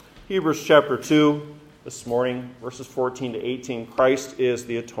Hebrews chapter 2 this morning, verses 14 to 18. Christ is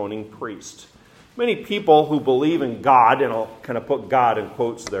the atoning priest. Many people who believe in God, and I'll kind of put God in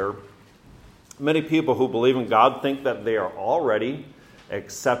quotes there, many people who believe in God think that they are already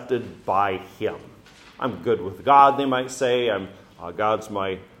accepted by Him. I'm good with God, they might say.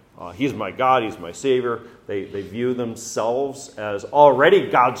 He's my God, He's my Savior. They view themselves as already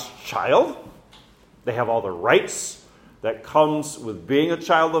God's child. They have all the rights that comes with being a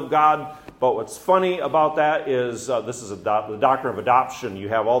child of God. But what's funny about that is this is the doctrine of adoption. You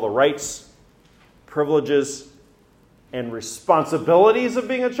have all the rights, privileges, and responsibilities of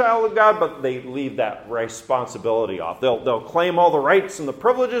being a child of God, but they leave that responsibility off. They'll claim all the rights and the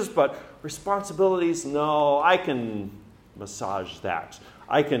privileges, but responsibilities, no, I can massage that.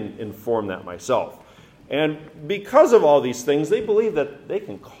 I can inform that myself. And because of all these things, they believe that they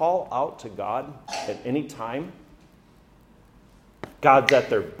can call out to God at any time. God's at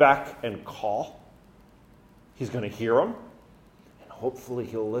their beck and call. He's going to hear them, and hopefully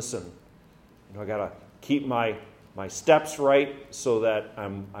He'll listen. I got to keep my steps right so that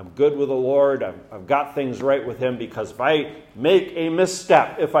I'm good with the Lord. I've got things right with Him, because if I make a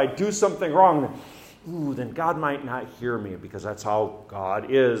misstep, if I do something wrong, then God might not hear me, because that's how God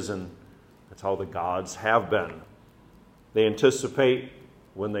is, and that's how the gods have been. They anticipate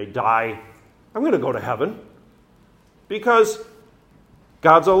when they die, I'm going to go to heaven, because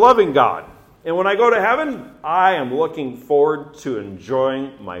God's a loving God. And when I go to heaven, I am looking forward to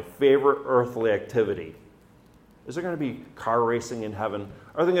enjoying my favorite earthly activity. Is there going to be car racing in heaven?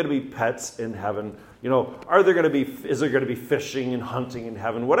 Are there going to be pets in heaven? Is there going to be fishing and hunting in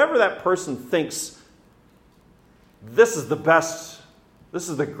heaven? Whatever that person thinks, this is the best, this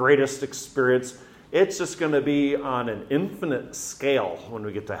is the greatest experience. It's just going to be on an infinite scale when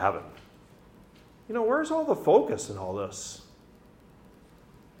we get to heaven. Where's all the focus in all this?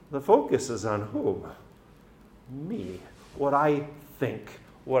 The focus is on whom? Me. What I think,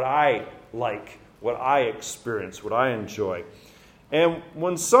 what I like, what I experience, what I enjoy. And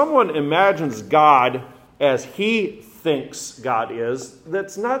when someone imagines God as he thinks God is,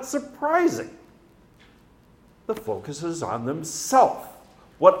 that's not surprising. The focus is on themselves.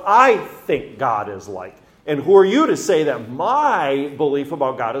 What I think God is like. And who are you to say that my belief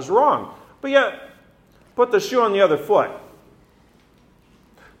about God is wrong? But yet, put the shoe on the other foot.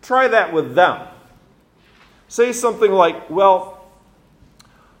 Try that with them. Say something like, you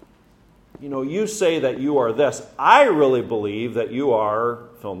say that you are this. I really believe that you are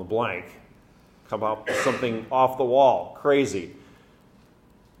fill in the blank. Come up with something off the wall, crazy.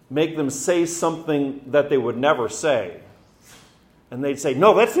 Make them say something that they would never say. And they'd say,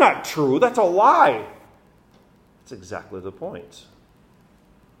 no, that's not true. That's a lie. That's exactly the point.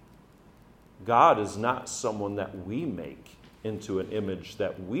 God is not someone that we make into an image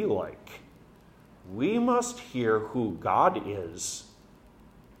that we like. We must hear who God is,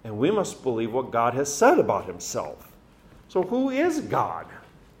 and we must believe what God has said about Himself. So who is God?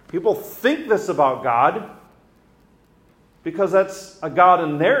 People think this about God because that's a God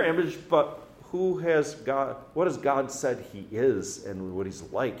in their image, but what has God said He is and what He's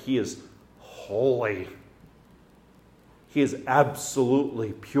like? He is holy. He is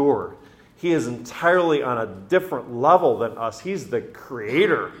absolutely pure. He is entirely on a different level than us. He's the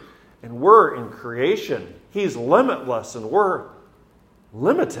creator, and we're in creation. He's limitless, and we're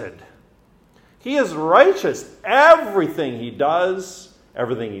limited. He is righteous. Everything He does,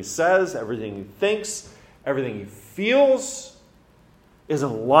 everything He says, everything He thinks, everything He feels is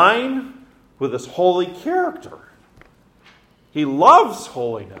in line with His holy character. He loves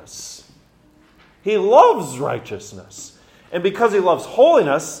holiness. He loves righteousness. And because He loves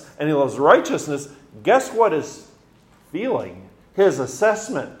holiness and He loves righteousness, guess what His feeling, His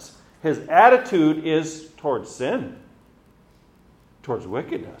assessment, His attitude is towards sin, towards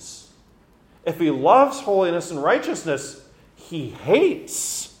wickedness. If He loves holiness and righteousness, He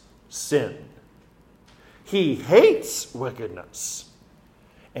hates sin. He hates wickedness.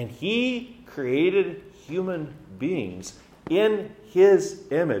 And He created human beings in His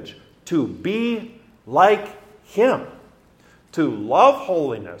image to be like Him. To love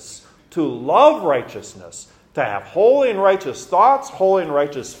holiness, to love righteousness, to have holy and righteous thoughts, holy and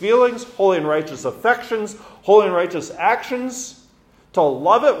righteous feelings, holy and righteous affections, holy and righteous actions, to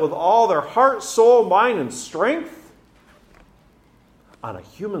love it with all their heart, soul, mind, and strength. On a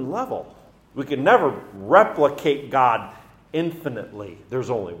human level, we can never replicate God infinitely. There's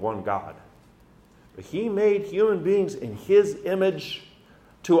only one God. But He made human beings in His image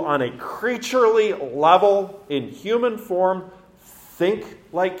to, on a creaturely level, in human form, think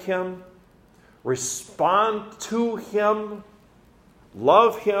like Him, respond to Him,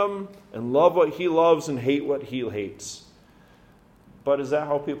 Love him and love what he loves and hate what he hates. But is that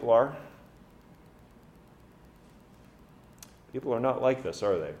how people are? People are not like this,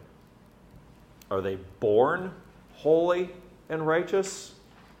 are they? Are they born holy and righteous?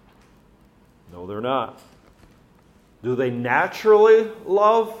 No, they're not. Do they naturally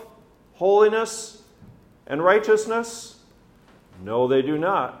love holiness and righteousness? No, they do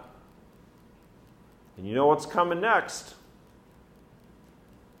not. And you know what's coming next?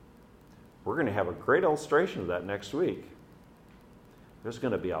 We're going to have a great illustration of that next week. There's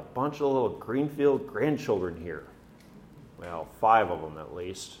going to be a bunch of little Greenfield grandchildren here. Well, 5 of them at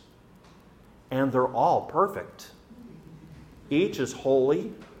least. And they're all perfect. Each is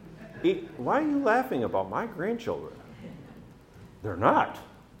holy. Why are you laughing about my grandchildren? They're not.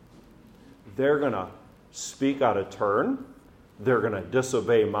 They're going to speak out of turn. They're going to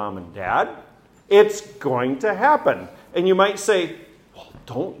disobey mom and dad. It's going to happen. And you might say, well,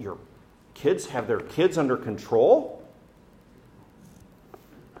 don't your kids have their kids under control?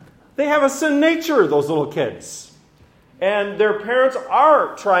 They have a sin nature, those little kids. And their parents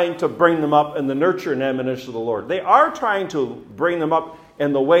are trying to bring them up in the nurture and admonition of the Lord. They are trying to bring them up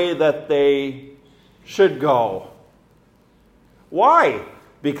in the way that they should go. Why?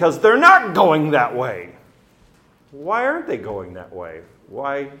 Because they're not going that way. Why aren't they going that way?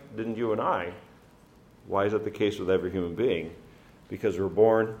 Why didn't you and I? Why is that the case with every human being? Because we're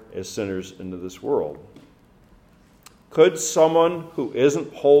born as sinners into this world. Could someone who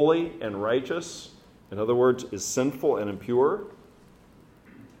isn't holy and righteous, in other words, is sinful and impure,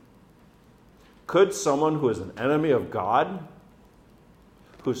 could someone who is an enemy of God,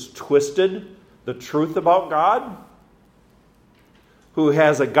 who's twisted the truth about God, who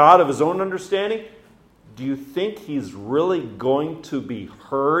has a God of his own understanding, do you think he's really going to be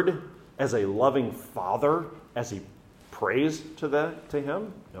heard as a loving father as he prays to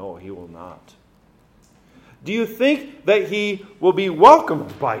him? No, he will not. Do you think that he will be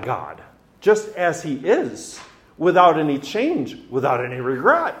welcomed by God just as he is, without any change, without any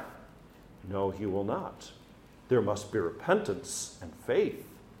regret? No, he will not. There must be repentance and faith.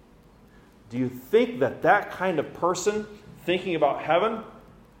 Do you think that that kind of person thinking about heaven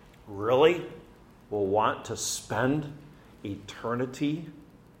really will want to spend eternity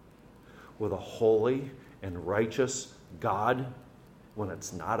with a holy and righteous God when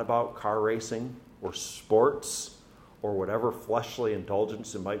it's not about car racing or sports or whatever fleshly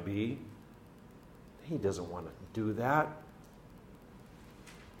indulgence it might be? He doesn't want to do that.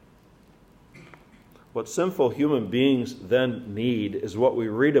 What sinful human beings then need is what we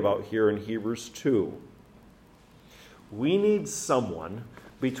read about here in Hebrews 2. We need someone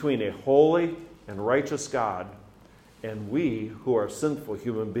between a holy and righteous God and we who are sinful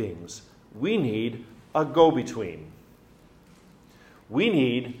human beings. We need a go-between. We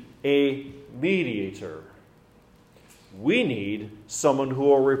need a mediator. We need someone who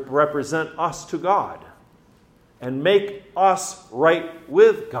will represent us to God and make us right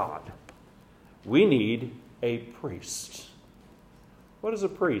with God. We need a priest. What is a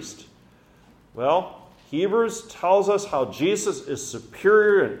priest? Well, Hebrews tells us how Jesus is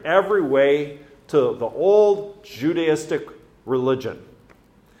superior in every way to the old Judaistic religion.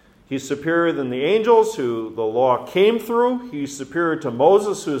 He's superior than the angels who the law came through. He's superior to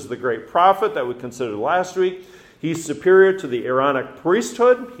Moses, who is the great prophet that we considered last week. He's superior to the Aaronic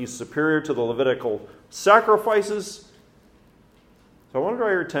priesthood. He's superior to the Levitical sacrifices. So I want to draw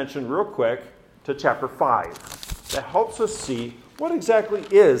your attention real quick to chapter 5. That helps us see what exactly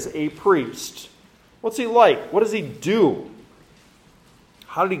is a priest. What's he like? What does he do?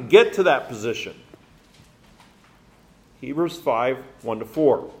 How did he get to that position? Hebrews 5,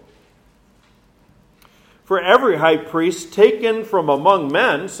 1-4. For every high priest taken from among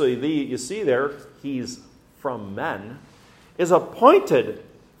men, so you see there, he's from men, is appointed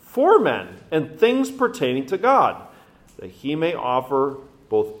for men and things pertaining to God, that he may offer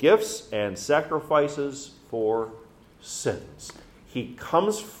both gifts and sacrifices for sins. He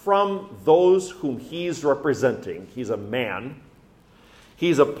comes from those whom he's representing. He's a man.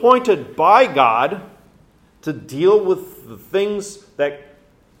 He's appointed by God to deal with the things that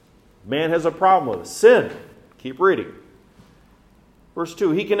man has a problem with. Sin. Keep reading. Verse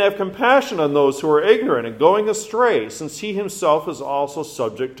 2, he can have compassion on those who are ignorant and going astray, since he himself is also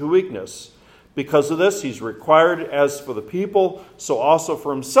subject to weakness. Because of this, he's required, as for the people, so also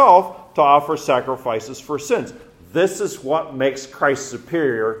for himself, to offer sacrifices for sins. This is what makes Christ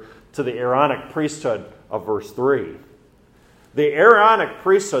superior to the Aaronic priesthood of verse 3. The Aaronic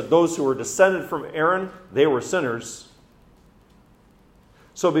priesthood, those who were descended from Aaron, they were sinners.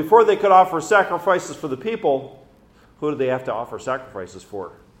 So before they could offer sacrifices for the people, Who do they have to offer sacrifices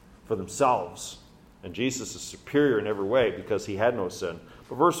for? For themselves. And Jesus is superior in every way because he had no sin.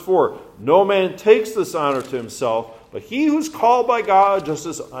 But verse 4, no man takes this honor to himself, but he who's called by God, just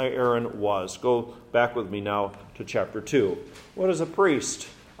as Aaron was. Go back with me now to chapter 2. What is a priest?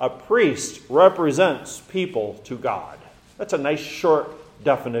 A priest represents people to God. That's a nice short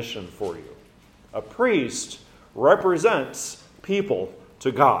definition for you. A priest represents people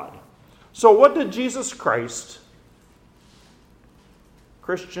to God. So what did Jesus Christ,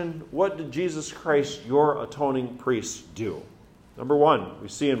 Christian, what did Jesus Christ, your atoning priest, do? Number one, we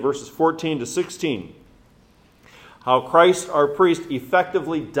see in verses 14 to 16 how Christ, our priest,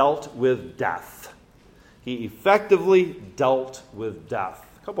 effectively dealt with death. He effectively dealt with death.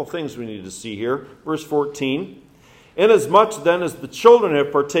 A couple things we need to see here. Verse 14, inasmuch then as the children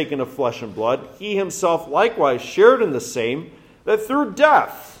have partaken of flesh and blood, he himself likewise shared in the same, that through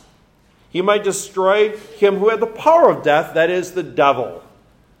death he might destroy him who had the power of death, that is, the devil.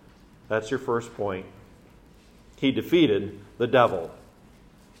 That's your first point. He defeated the devil.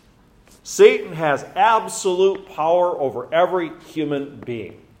 Satan has absolute power over every human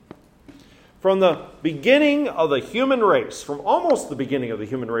being. From the beginning of the human race, from almost the beginning of the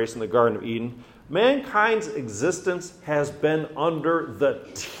human race in the Garden of Eden, mankind's existence has been under the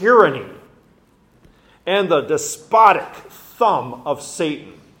tyranny and the despotic thumb of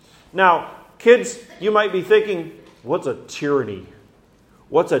Satan. Now, kids, you might be thinking, what's a tyranny?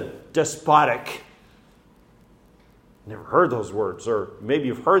 What's a despotic? Never heard those words, or maybe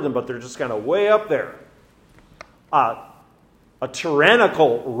you've heard them, but they're just kind of way up there. A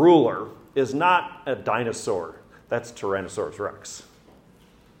tyrannical ruler is not a dinosaur. That's Tyrannosaurus Rex.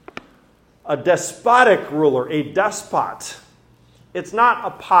 A despotic ruler, a despot, it's not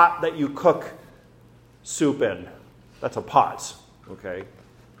a pot that you cook soup in. That's a pot, okay?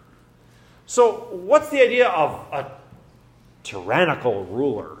 So what's the idea of a tyrannical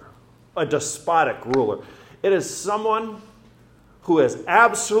ruler, a despotic ruler? It is someone who has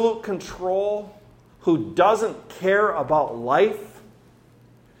absolute control, who doesn't care about life,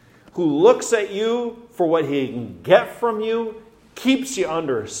 who looks at you for what he can get from you, keeps you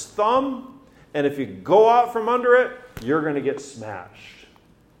under his thumb, and if you go out from under it, you're going to get smashed.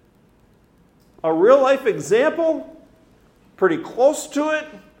 A real-life example, pretty close to it,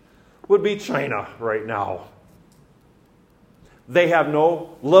 would be China right now. They have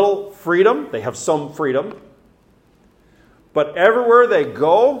no little freedom. They have some freedom. But everywhere they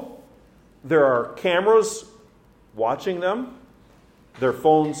go, there are cameras watching them. Their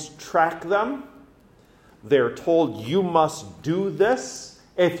phones track them. They're told, you must do this.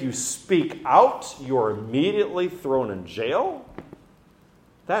 If you speak out, you're immediately thrown in jail.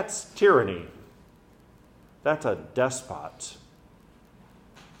 That's tyranny. That's a despot.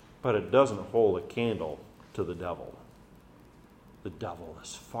 But it doesn't hold a candle to the devil. The devil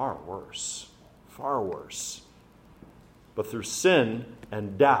is far worse. Far worse. But through sin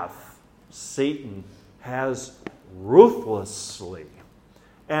and death, Satan has ruthlessly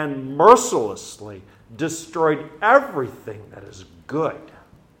and mercilessly destroyed everything that is good.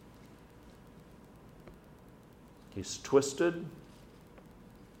 He's twisted.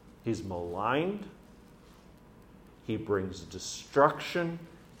 He's maligned. He brings destruction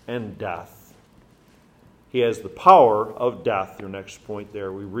and death. He has the power of death. Your next point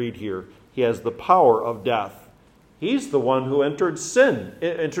there, we read here, he has the power of death. He's the one who introduced sin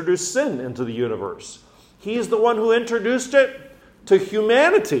into the universe. He's the one who introduced it to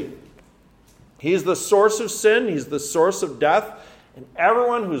humanity. He's the source of sin. He's the source of death. And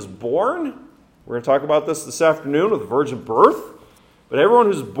everyone who's born, we're going to talk about this afternoon with virgin birth, but everyone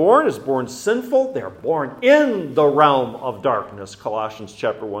who's born is born sinful. They're born in the realm of darkness, Colossians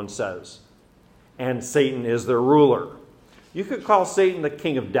chapter 1 says. And Satan is their ruler. You could call Satan the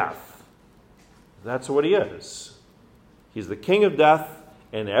king of death. That's what he is. He's the king of death,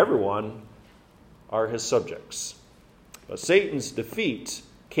 and everyone are his subjects. But Satan's defeat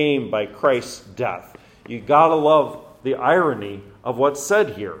came by Christ's death. You gotta love the irony of what's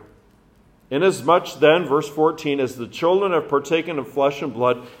said here. Inasmuch then, verse 14, as the children have partaken of flesh and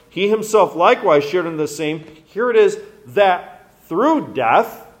blood, he himself likewise shared in the same. Here it is, that through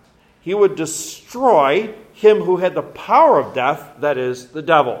death he would destroy him who had the power of death, that is, the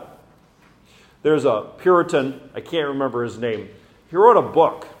devil. There's a Puritan, I can't remember his name. He wrote a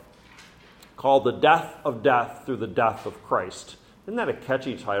book called The Death of Death Through the Death of Christ. Isn't that a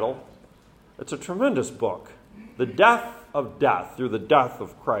catchy title? It's a tremendous book. The Death of Death Through the Death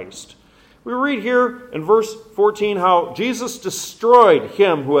of Christ. We read here in verse 14 how Jesus destroyed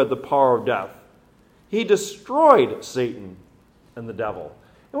him who had the power of death. He destroyed Satan and the devil.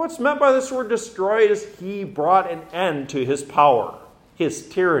 And what's meant by this word destroyed is he brought an end to his power, his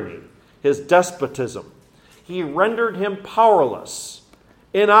tyranny, his despotism. He rendered him powerless,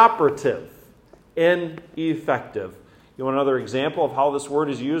 inoperative, ineffective. You want another example of how this word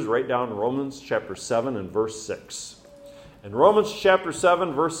is used? Write down Romans chapter 7 and verse 6. In Romans chapter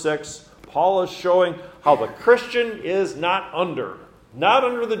 7, verse 6, Paul is showing how the Christian is not under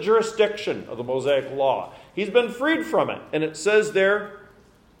the jurisdiction of the Mosaic law. He's been freed from it. And it says there,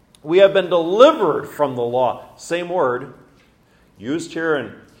 we have been delivered from the law. Same word used here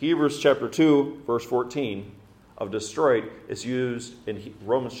in Hebrews chapter 2, verse 14 of destroyed is used in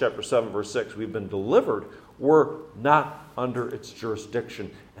Romans chapter 7, verse 6. We've been delivered. We're not under its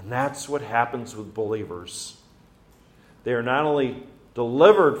jurisdiction. And that's what happens with believers. They are not only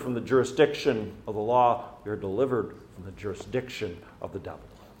delivered from the jurisdiction of the law, they are delivered from the jurisdiction of the devil.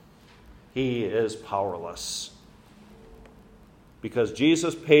 He is powerless. Because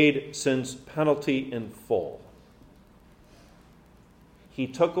Jesus paid sin's penalty in full. He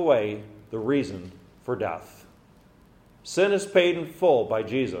took away the reason for death. Sin is paid in full by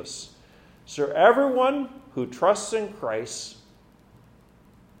Jesus. So everyone who trusts in Christ,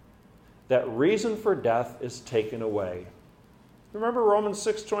 that reason for death is taken away. Remember Romans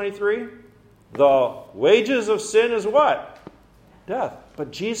 6:23? The wages of sin is what? Death. But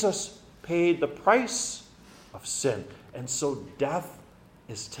Jesus paid the price of sin. And so death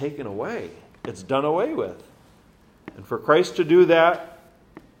is taken away. It's done away with. And for Christ to do that,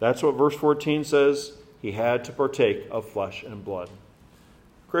 that's what verse 14 says, he had to partake of flesh and blood.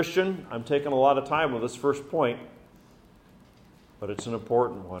 Christian, I'm taking a lot of time with this first point, but it's an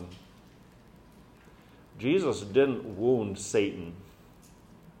important one. Jesus didn't wound Satan.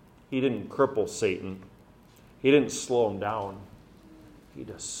 He didn't cripple Satan. He didn't slow him down. He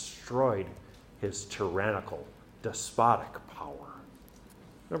destroyed his tyrannical, despotic power.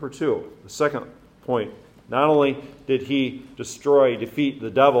 Number two, the second point, not only did he defeat the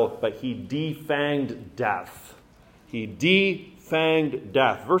devil, but he defanged death. He defanged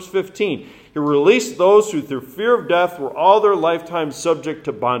death. Verse 15, he released those who through fear of death were all their lifetime subject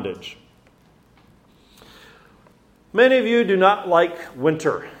to bondage. Many of you do not like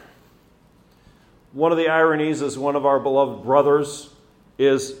winter. One of the ironies is one of our beloved brothers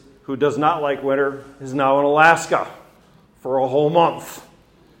who does not like winter is now in Alaska for a whole month.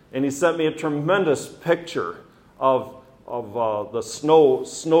 And he sent me a tremendous picture of the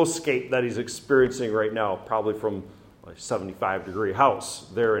snowscape that he's experiencing right now, probably from a 75-degree house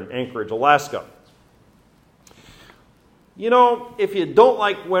there in Anchorage, Alaska. You know, if you don't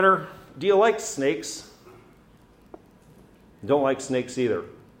like winter, do you like snakes? Don't like snakes either.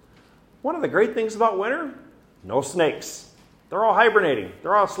 One of the great things about winter, no snakes. They're all hibernating.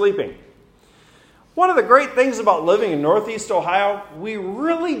 They're all sleeping. One of the great things about living in Northeast Ohio, we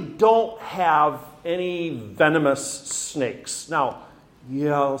really don't have any venomous snakes. Now,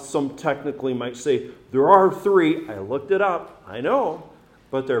 yeah, some technically might say, there are 3. I looked it up. I know.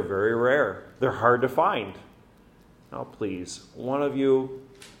 But they're very rare. They're hard to find. Now, please, one of you,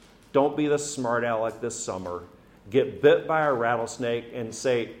 don't be the smart aleck this summer. Get bit by a rattlesnake and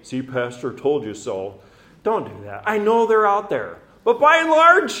say, see, Pastor told you so. Don't do that. I know they're out there. But by and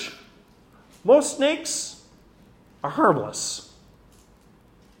large, most snakes are harmless.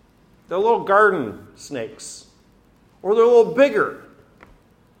 They're little garden snakes. Or they're a little bigger.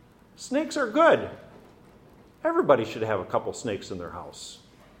 Snakes are good. Everybody should have a couple snakes in their house.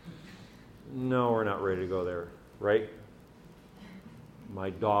 No, we're not ready to go there, right?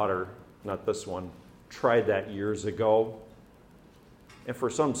 My daughter, not this one, tried that years ago. And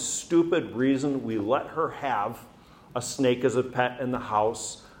for some stupid reason, we let her have a snake as a pet in the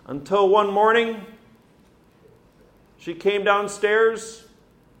house until one morning she came downstairs.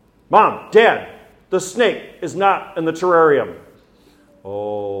 Mom, Dad, the snake is not in the terrarium.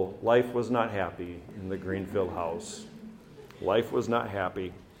 Oh, life was not happy in the Greenfield house. Life was not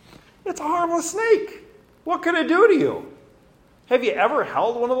happy. It's a harmless snake. What can it do to you? Have you ever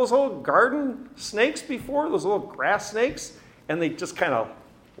held one of those little garden snakes before? Those little grass snakes? And they just kind of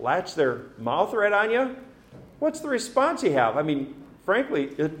latch their mouth right on you? What's the response you have? I mean, frankly,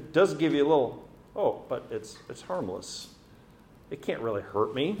 it does give you a little, but it's harmless. It can't really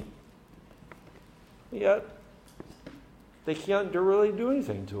hurt me. Yet, they can't really do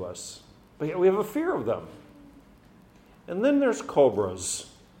anything to us. But yet we have a fear of them. And then there's cobras.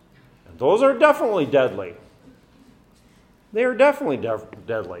 And those are definitely deadly. They are definitely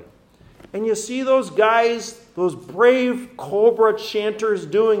deadly. And you see those guys, those brave cobra chanters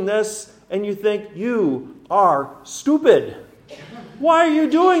doing this, and you think, you are stupid. Why are you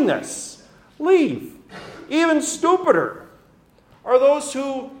doing this? Leave. Even stupider. are those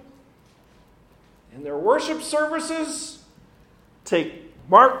who, in their worship services, take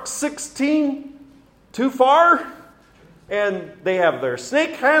Mark 16 too far, and they have their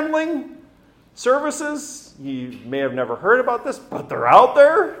snake handling services. You may have never heard about this, but they're out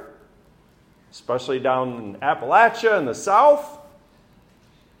there, especially down in Appalachia in the South.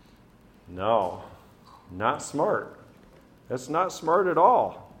 No, not smart. That's not smart at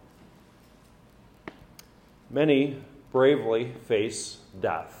all. Many bravely face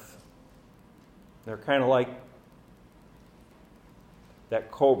death. They're kind of like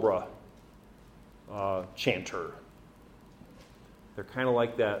that cobra chanter. They're kind of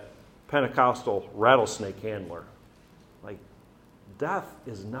like that Pentecostal rattlesnake handler. Like, death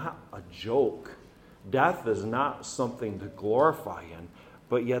is not a joke. Death is not something to glorify in,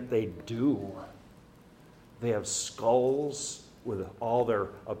 but yet they do. They have skulls with all their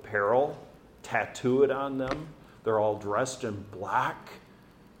apparel tattooed on them. They're all dressed in black,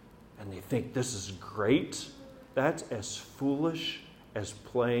 and they think this is great. That's as foolish as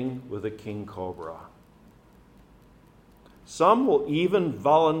playing with a king cobra. Some will even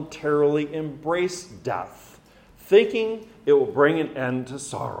voluntarily embrace death, thinking it will bring an end to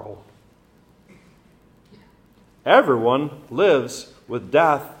sorrow. Everyone lives with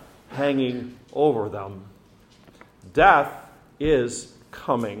death hanging over them. Death is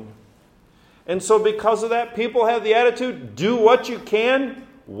coming. And so because of that, people have the attitude, do what you can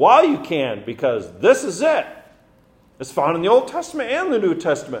while you can, because this is it. It's found in the Old Testament and the New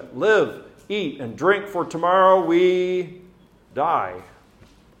Testament. Live, eat, and drink, for tomorrow we die.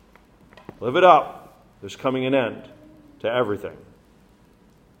 Live it up. There's coming an end to everything.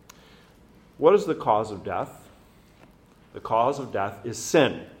 What is the cause of death? The cause of death is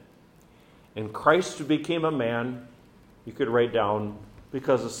sin. And Christ, who became a man, you could write down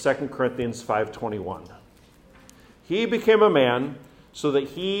because of 2 Corinthians 5:21. He became a man so that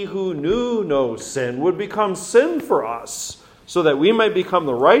he who knew no sin would become sin for us, so that we might become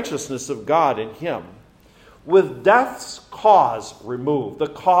the righteousness of God in him. With death's cause removed, the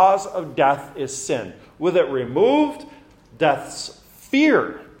cause of death is sin. With it removed, death's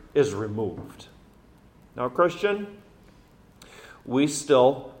fear is removed. Now, Christian, we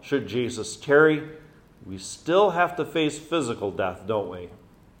still, should Jesus tarry, we still have to face physical death, don't we?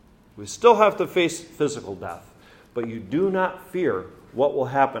 We still have to face physical death. But you do not fear what will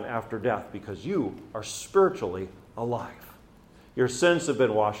happen after death, because you are spiritually alive. Your sins have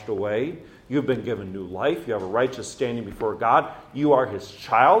been washed away. You've been given new life. You have a righteous standing before God. You are his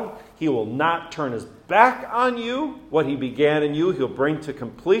child. He will not turn his back on you. What he began in you, he'll bring to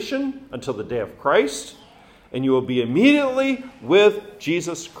completion until the day of Christ. And you will be immediately with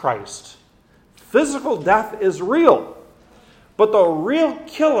Jesus Christ. Physical death is real, but the real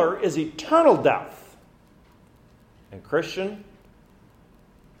killer is eternal death. And Christian,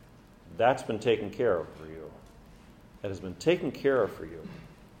 that's been taken care of for you. That has been taken care of for you.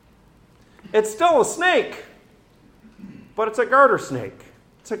 It's still a snake, but it's a garter snake.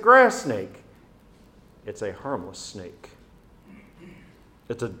 It's a grass snake. It's a harmless snake.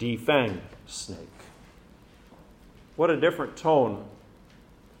 It's a defanged snake. What a different tone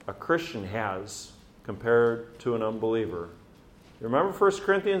a Christian has compared to an unbeliever. You remember 1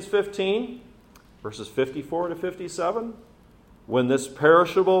 Corinthians 15, verses 54 to 57? When this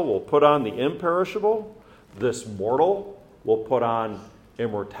perishable will put on the imperishable, this mortal will put on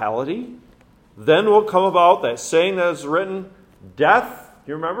immortality. Then will come about that saying that is written, death,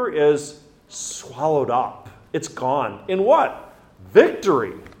 you remember, is swallowed up. It's gone. In what?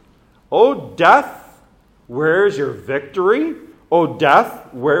 Victory. O death, where is your victory? O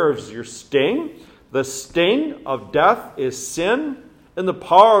death, where is your sting? The sting of death is sin, and the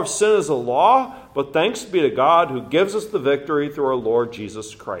power of sin is the law. But thanks be to God who gives us the victory through our Lord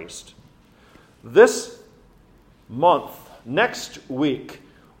Jesus Christ. This month, next week,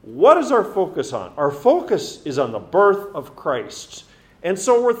 what is our focus on? Our focus is on the birth of Christ. And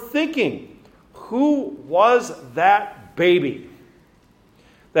so we're thinking, who was that baby?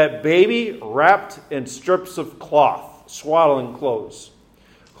 That baby wrapped in strips of cloth, swaddling clothes.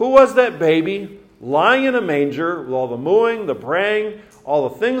 Who was that baby lying in a manger with all the mooing, the braying, all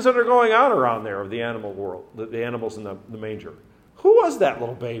the things that are going on around there of the animal world, the animals in the manger? Who was that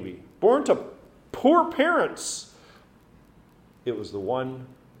little baby? Born to poor parents. It was the one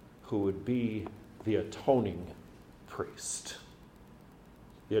who would be the atoning priest.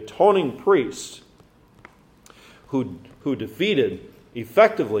 The atoning priest who defeated,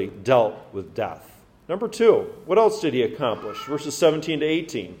 effectively dealt with death. Number 2, what else did he accomplish? Verses 17 to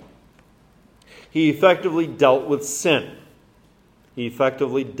 18. He effectively dealt with sin. He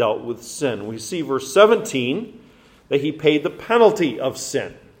effectively dealt with sin. We see verse 17 that he paid the penalty of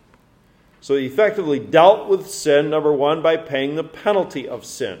sin. So he effectively dealt with sin, number one, by paying the penalty of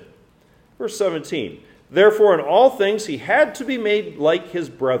sin. Verse 17, therefore in all things he had to be made like his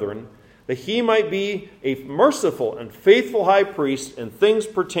brethren, that he might be a merciful and faithful high priest in things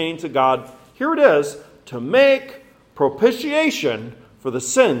pertaining to God. Here it is, to make propitiation for the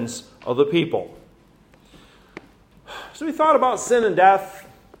sins of the people. So we thought about sin and death.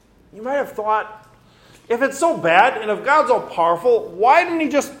 You might have thought, if it's so bad and if God's all powerful, why didn't he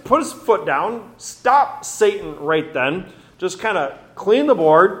just put his foot down, stop Satan right then, just kind of clean the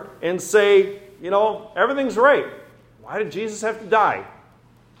board and say, everything's right? Why did Jesus have to die?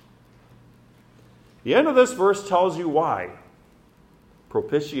 The end of this verse tells you why.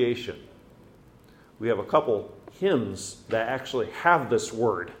 Propitiation. We have a couple hymns that actually have this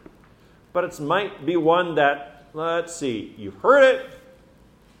word. But it might be one that, let's see, you've heard it,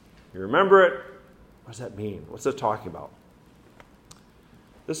 you remember it. What does that mean? What's it talking about?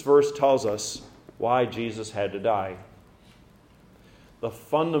 This verse tells us why Jesus had to die. The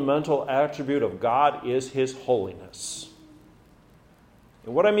fundamental attribute of God is his holiness.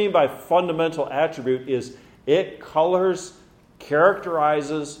 And what I mean by fundamental attribute is it colors,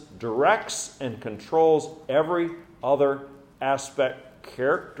 characterizes, directs, and controls every other aspect,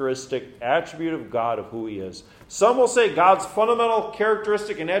 characteristic, attribute of God, of who he is. Some will say God's fundamental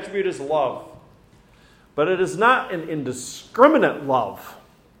characteristic and attribute is love. But it is not an indiscriminate love.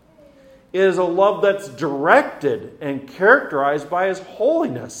 It is a love that's directed and characterized by his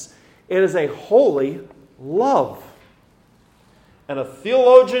holiness. It is a holy love. And a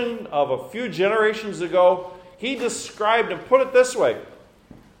theologian of a few generations ago, he described and put it this way.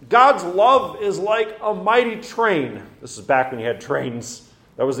 God's love is like a mighty train. This is back when you had trains.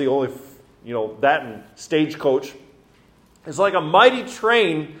 That was the only, that and stagecoach. It's like a mighty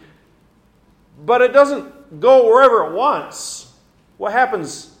train, but it doesn't go wherever it wants. What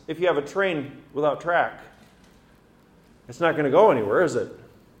happens if you have a train without track? It's not going to go anywhere, is it?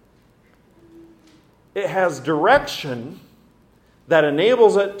 It has direction that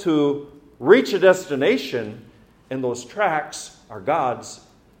enables it to reach a destination, and those tracks are God's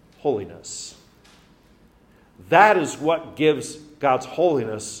holiness. That is what gives God's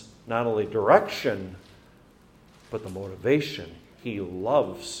holiness not only direction, but the motivation. He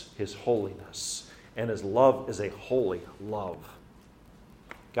loves his holiness, and his love is a holy love.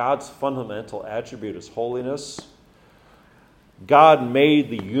 God's fundamental attribute is holiness. God made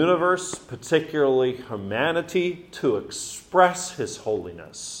the universe, particularly humanity, to express his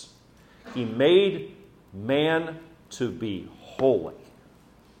holiness. He made man to be holy,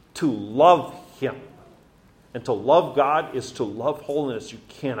 to love him. And to love God is to love holiness. You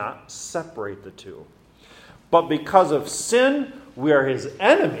cannot separate the two. But because of sin, we are his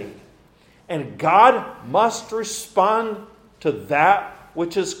enemy. And God must respond to that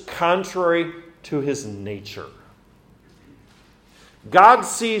which is contrary to his nature. God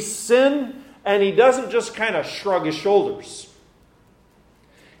sees sin, and he doesn't just kind of shrug his shoulders.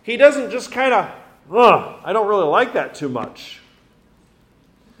 He doesn't just kind of, I don't really like that too much.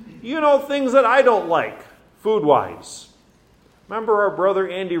 Things that I don't like, food-wise. Remember our brother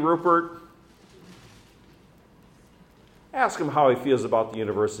Andy Rupert? Ask him how he feels about the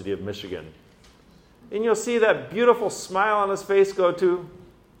University of Michigan. And you'll see that beautiful smile on his face go to.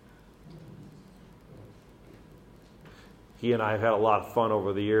 He and I have had a lot of fun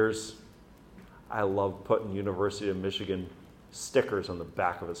over the years. I love putting University of Michigan stickers on the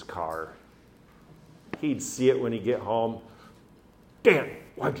back of his car. He'd see it when he'd get home. Dan,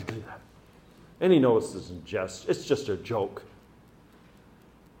 why'd you do that? And he knows this isn't jest. It's just a joke.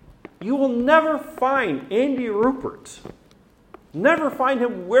 You will never find Andy Rupert. Never find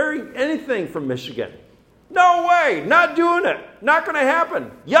him wearing anything from Michigan. No way. Not doing it. Not going to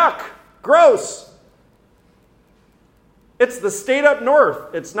happen. Yuck. Gross. It's the state up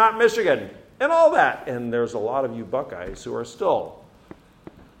north. It's not Michigan. And all that. And there's a lot of you Buckeyes who are still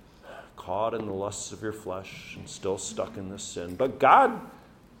caught in the lusts of your flesh and still stuck in this sin. But God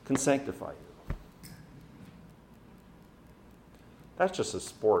can sanctify you. That's just a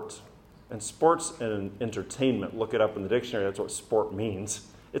sport. And sports and entertainment, look it up in the dictionary, that's what sport means.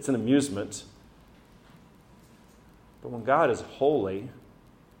 It's an amusement. But when God is holy,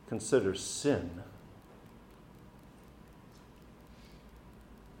 considers sin,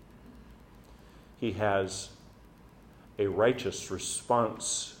 he has a righteous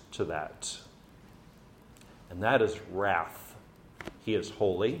response to that. And that is wrath. He is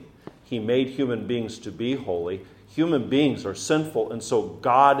holy. He made human beings to be holy. Human beings are sinful, and so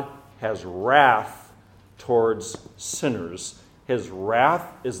God has wrath towards sinners. His wrath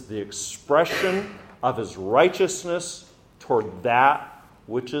is the expression of his righteousness toward that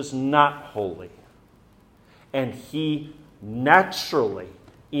which is not holy. And he naturally,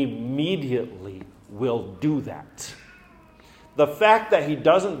 immediately will do that. The fact that he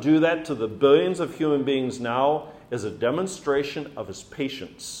doesn't do that to the billions of human beings now is a demonstration of his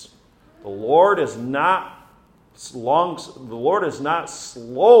patience. The Lord is not slow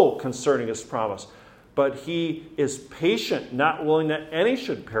concerning his promise, but he is patient, not willing that any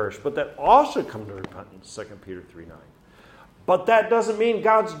should perish, but that all should come to repentance, 2 Peter 3:9. But that doesn't mean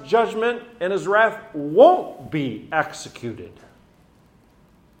God's judgment and his wrath won't be executed.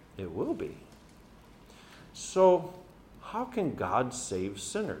 It will be. So, how can God save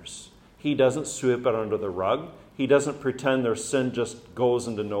sinners? He doesn't sweep it under the rug. He doesn't pretend their sin just goes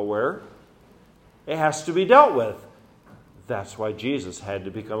into nowhere. It has to be dealt with. That's why Jesus had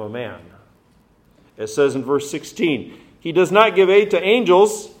to become a man. It says in verse 16, he does not give aid to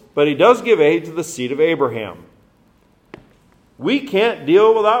angels, but he does give aid to the seed of Abraham. We can't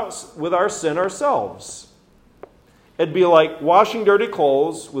deal with our sin ourselves. It'd be like washing dirty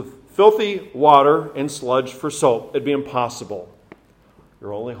clothes with filthy water and sludge for soap. It'd be impossible.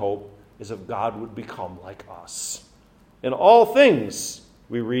 Your only hope is if God would become like us. In all things,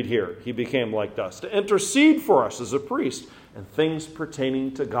 we read here, he became like us, to intercede for us as a priest, and things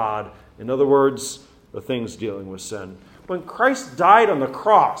pertaining to God. In other words, the things dealing with sin. When Christ died on the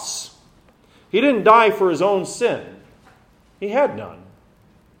cross, he didn't die for his own sin. He had none.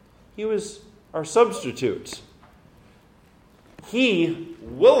 He was our substitute. He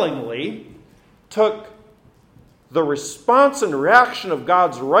willingly took the response and reaction of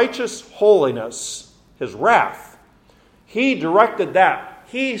God's righteous holiness, his wrath. He directed that.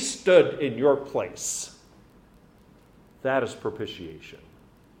 He stood in your place. That is propitiation.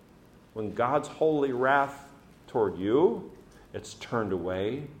 When God's holy wrath toward you, it's turned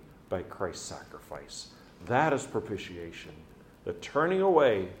away by Christ's sacrifice. That is propitiation. The turning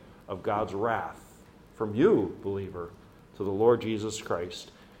away of God's wrath from you, believer, to the Lord Jesus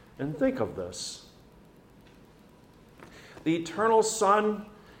Christ. And think of this. The eternal Son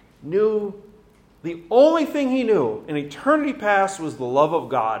knew, the only thing he knew in eternity past was the love of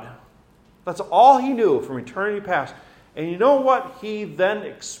God. That's all he knew from eternity past. And you know what he then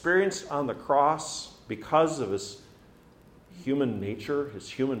experienced on the cross because of his human nature, his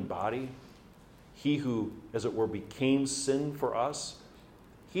human body? He who, as it were, became sin for us.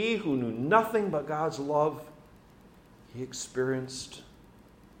 He who knew nothing but God's love, he experienced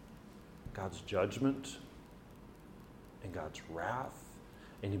God's judgment and God's wrath,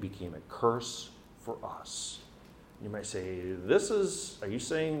 and he became a curse for us. You might say, are you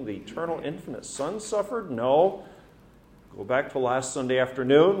saying the eternal infinite Son suffered? No. Go back to last Sunday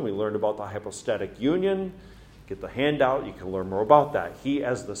afternoon. We learned about the hypostatic union. Get the handout. You can learn more about that. He,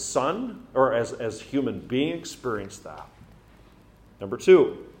 as the Son, or as human being, experienced that. Number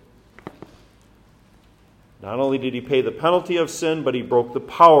 2. Not only did he pay the penalty of sin, but he broke the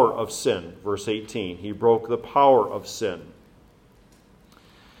power of sin. Verse 18. He broke the power of sin.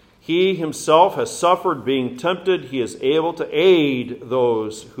 He himself has suffered being tempted. He is able to aid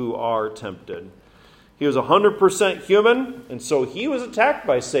those who are tempted. He was 100% human, and so he was attacked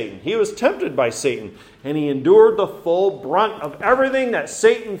by Satan. He was tempted by Satan, and he endured the full brunt of everything that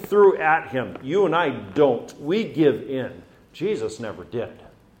Satan threw at him. You and I don't. We give in. Jesus never did.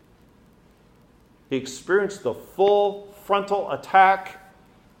 He experienced the full frontal attack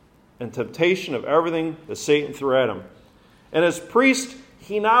and temptation of everything that Satan threw at him. And as priest,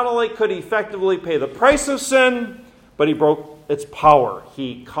 he not only could effectively pay the price of sin, but he broke its power.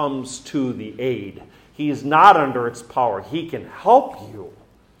 He comes to the aid. He is not under its power. He can help you.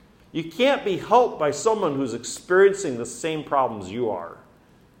 You can't be helped by someone who's experiencing the same problems you are.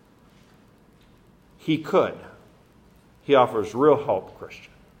 He could. He offers real help,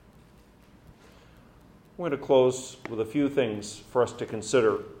 Christian. I'm going to close with a few things for us to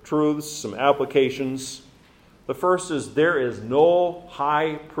consider. Truths, some applications. The first is there is no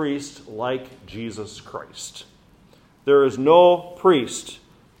high priest like Jesus Christ. There is no priest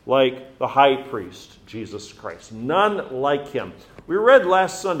like the high priest, Jesus Christ. None like him. We read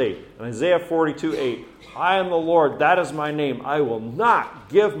last Sunday in Isaiah 42:8, I am the Lord, that is my name. I will not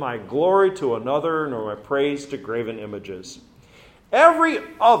give my glory to another, nor my praise to graven images. Every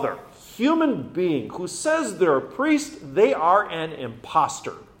other human being who says they're a priest, they are an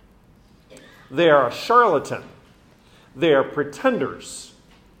imposter. They are a charlatan. They are pretenders.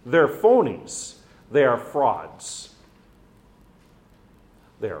 They're phonies. They are frauds.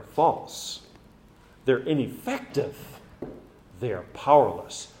 They are false. They're ineffective. They are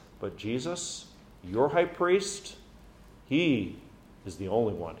powerless. But Jesus, your high priest, he is the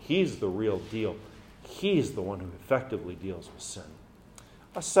only one. He's the real deal. He's the one who effectively deals with sin.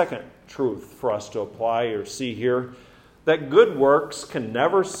 A second truth for us to apply or see here, that good works can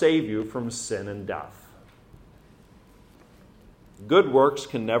never save you from sin and death. Good works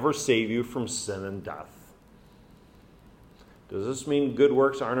can never save you from sin and death. Does this mean good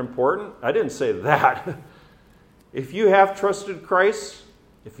works aren't important? I didn't say that. If you have trusted Christ,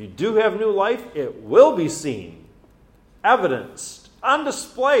 if you do have new life, it will be seen, evidenced, on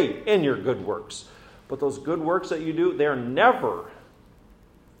display in your good works. But those good works that you do, they're never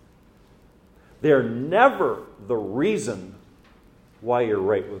the reason why you're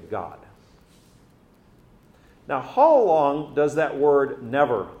right with God. Now, how long does that word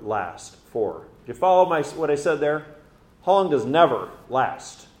never last for? Do you follow what I said there? How long does never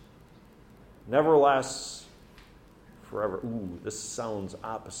last? Never lasts forever. Ooh, this sounds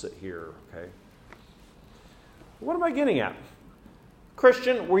opposite here, okay? What am I getting at?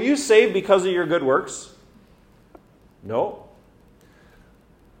 Christian, were you saved because of your good works? No.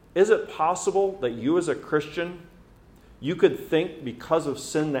 Is it possible that you as a Christian, you could think because of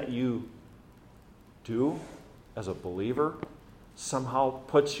sin that you do as a believer somehow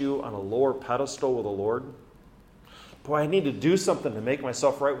puts you on a lower pedestal with the Lord? Boy, I need to do something to make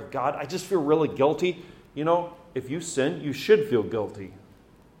myself right with God. I just feel really guilty. You know, if you sin, you should feel guilty.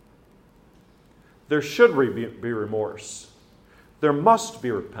 There should be remorse. There must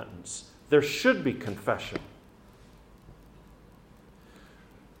be repentance. There should be confession.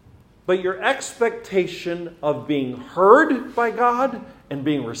 But your expectation of being heard by God and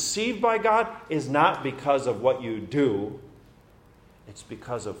being received by God is not because of what you do. It's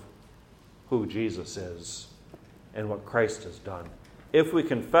because of who Jesus is and what Christ has done. If we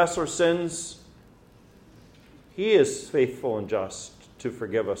confess our sins, He is faithful and just to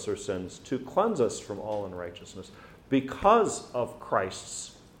forgive us our sins, to cleanse us from all unrighteousness, because of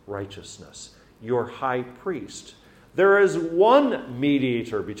Christ's righteousness, your high priest. There is one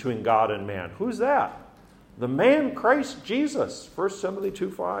mediator between God and man. Who's that? The man Christ Jesus, 1 Timothy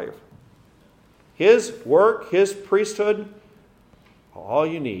 2:5. His work, His priesthood, all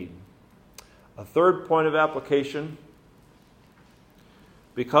you need. A third point of application,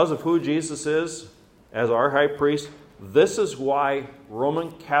 because of who Jesus is as our high priest, this is why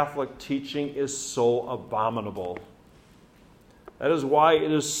Roman Catholic teaching is so abominable. That is why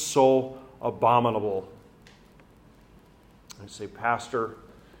it is so abominable. I say, Pastor,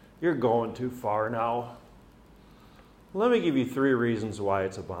 you're going too far now. Let me give you 3 reasons why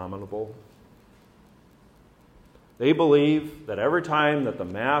it's abominable. They believe that every time that the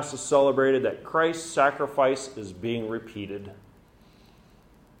Mass is celebrated, that Christ's sacrifice is being repeated.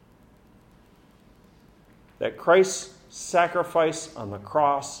 That Christ's sacrifice on the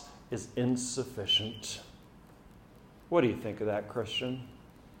cross is insufficient. What do you think of that, Christian?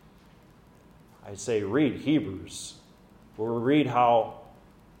 I say read Hebrews. We'll read how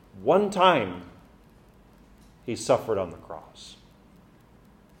one time He suffered on the cross.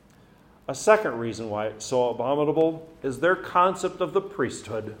 A second reason why it's so abominable is their concept of the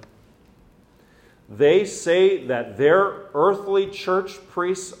priesthood. They say that their earthly church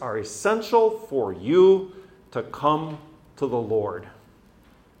priests are essential for you to come to the Lord,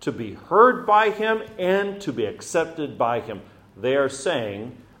 to be heard by Him and to be accepted by Him. They are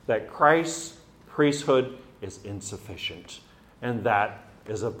saying that Christ's priesthood is insufficient, and that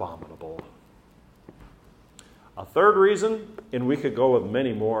is abominable. A third reason, and we could go with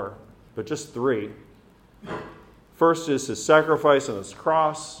many more, but just 3. First is His sacrifice on His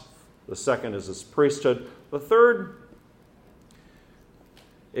cross. The second is His priesthood. The third,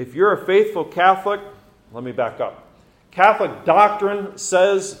 if you're a faithful Catholic, let me back up. Catholic doctrine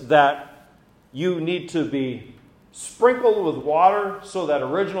says that you need to be sprinkled with water so that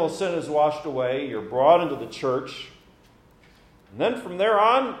original sin is washed away. You're brought into the church. And then from there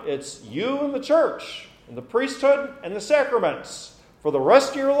on, it's you and the church, and the priesthood and the sacraments for the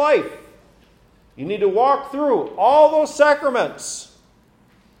rest of your life. You need to walk through all those sacraments.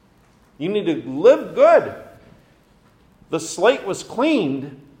 You need to live good. The slate was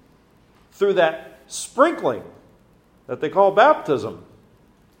cleaned through that sprinkling that they call baptism.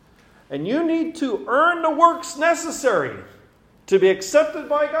 And you need to earn the works necessary to be accepted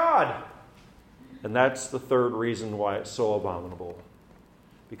by God. And that's the third reason why it's so abominable.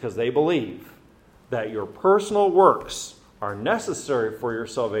 Because they believe that your personal works are necessary for your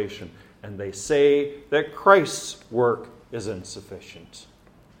salvation. And they say that Christ's work is insufficient.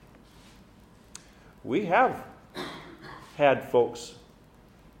 We have had folks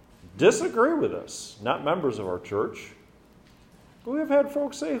disagree with us, not members of our church. But we've had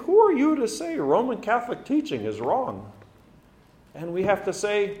folks say, who are you to say Roman Catholic teaching is wrong? And we have to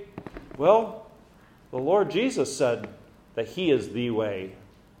say, well, The Lord Jesus said that he is the way,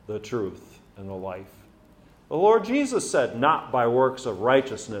 the truth, and the life. The Lord Jesus said, not by works of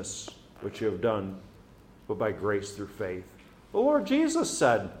righteousness, which you have done, but by grace through faith. The Lord Jesus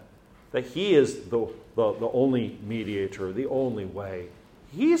said that he is the only mediator, the only way.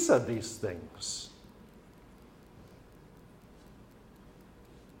 He said these things.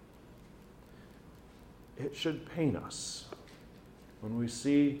 It should pain us when we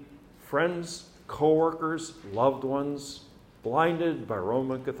see friends, co-workers, loved ones blinded by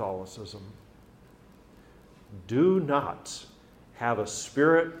Roman Catholicism. Do not have a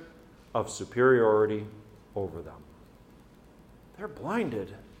spirit of superiority over them. They're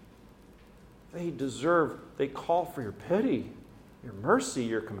blinded. They call for your pity, your mercy,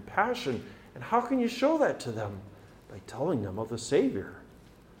 your compassion. And how can you show that to them? By telling them of the Savior,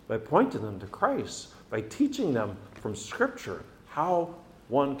 by pointing them to Christ, by teaching them from Scripture how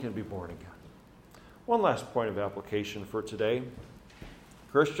one can be born again. One last point of application for today.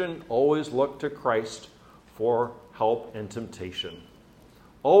 Christian, always look to Christ for help and temptation.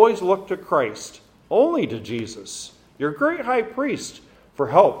 Always look to Christ, only to Jesus, your great high priest, for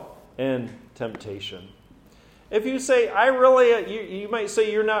help and temptation. If you say, you might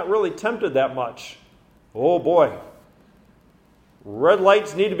say you're not really tempted that much. Oh boy, red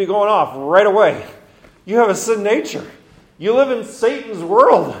lights need to be going off right away. You have a sin nature. You live in Satan's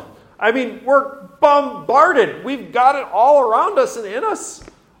world. I mean, we're bombarded. We've got it all around us and in us.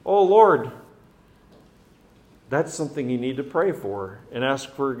 Oh Lord, that's something you need to pray for and ask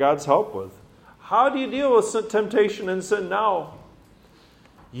for God's help with. How do you deal with temptation and sin now?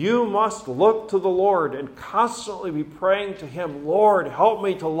 You must look to the Lord and constantly be praying to Him, Lord, help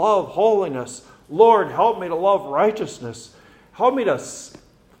me to love holiness. Lord, help me to love righteousness. Help me to,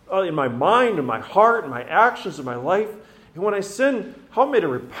 in my mind, in my heart, in my actions, in my life. And when I sin, help me to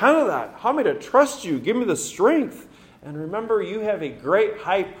repent of that. Help me to trust you. Give me the strength. And remember, you have a great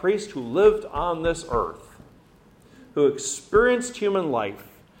high priest who lived on this earth, who experienced human life.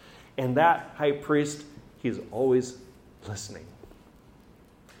 And that high priest, he's always listening.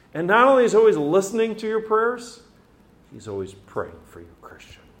 And not only is he always listening to your prayers, he's always praying for you,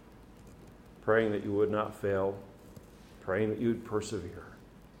 Christian. Praying that you would not fail. Praying that you would persevere.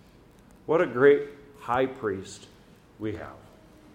 What a great high priest we have.